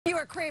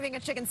are craving a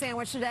chicken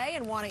sandwich today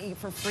and want to eat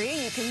for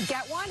free, you can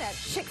get one at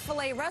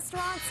Chick-fil-A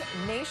restaurants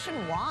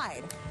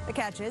nationwide. The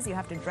catch is you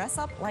have to dress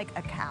up like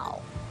a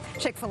cow.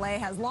 Chick-fil-A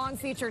has long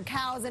featured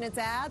cows in its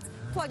ads.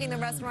 Plugging the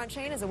restaurant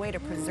chain is a way to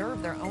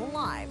preserve their own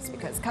lives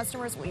because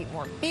customers will eat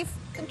more beef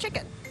than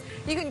chicken.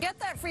 You can get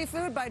that free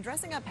food by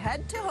dressing up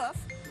head to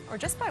hoof or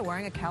just by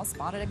wearing a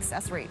cow-spotted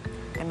accessory.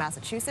 And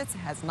Massachusetts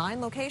has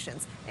 9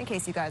 locations in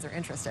case you guys are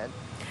interested.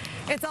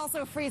 It's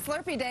also Free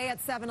Slurpee Day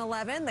at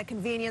 7-Eleven. The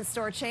convenience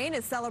store chain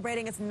is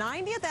celebrating its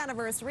 90th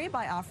anniversary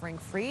by offering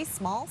free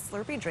small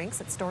Slurpee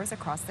drinks at stores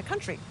across the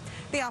country.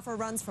 The offer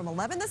runs from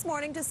 11 this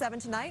morning to 7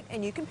 tonight,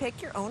 and you can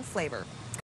pick your own flavor.